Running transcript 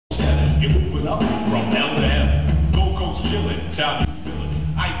You're moving up from L to F. Goldcoast chillin', time you feelin'.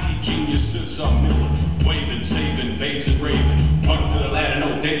 IT geniuses are millin'. Waving, saving, babes and raving. Welcome to the land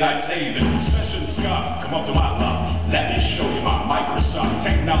of no daylight saving. Session Scott, come up to my lot. Let me show you my Microsoft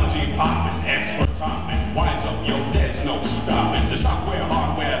technology poppin'. Expert toppin'. Wise up, yo, there's no stopping. The software,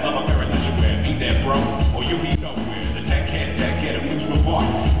 hardware, love affair, and leisurewear. Be there, bro, or you'll be nowhere. The TechEd, and moves you apart.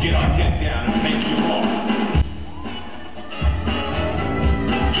 Get our get down and make you walk.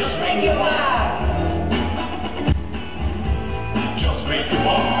 Just make you walk. Just make you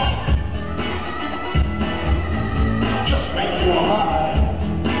walk. Just make you walk.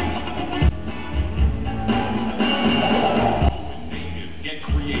 Get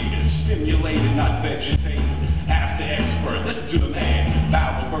creative, stimulated, not vegetative. Ask the expert, listen to the man.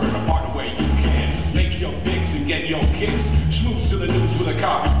 Bow the word apart the way you can. Make your fix and get your kicks. Schmooze to the news with a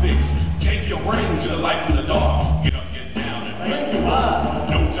copy fix. Take your brain to the light from the dark. Get up, get down, and make you up.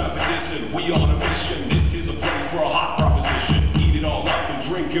 No time for dissing, we on a mission. This is a place for a hot proposition. Eat it all up and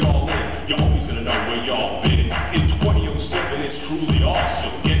drink it all in. You're always gonna know where y'all been. In 2007, it's truly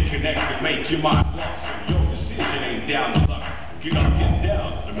awesome. Get connected, make your mind blossom. Your decision ain't down to luck. Get up, get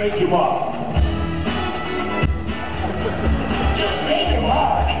down, and make you up. Just make you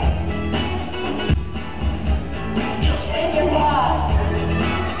up. Just make you up.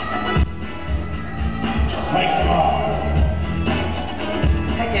 Make them up.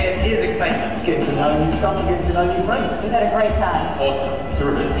 TechEd is exciting. Get to know new stuff and get to know new friends. We've had a great time. Awesome.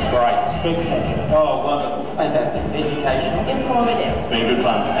 Terrific. Great. Spectacular. Oh, wonderful. Fantastic. Educational. Informative. It's been good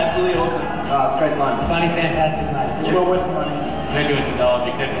fun. Absolutely awesome. Great fun. Funny, fantastic night. It's well worth the money. Connecting with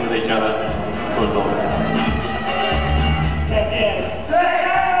technology, connecting with each other. Good.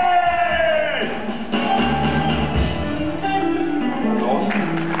 TechEd.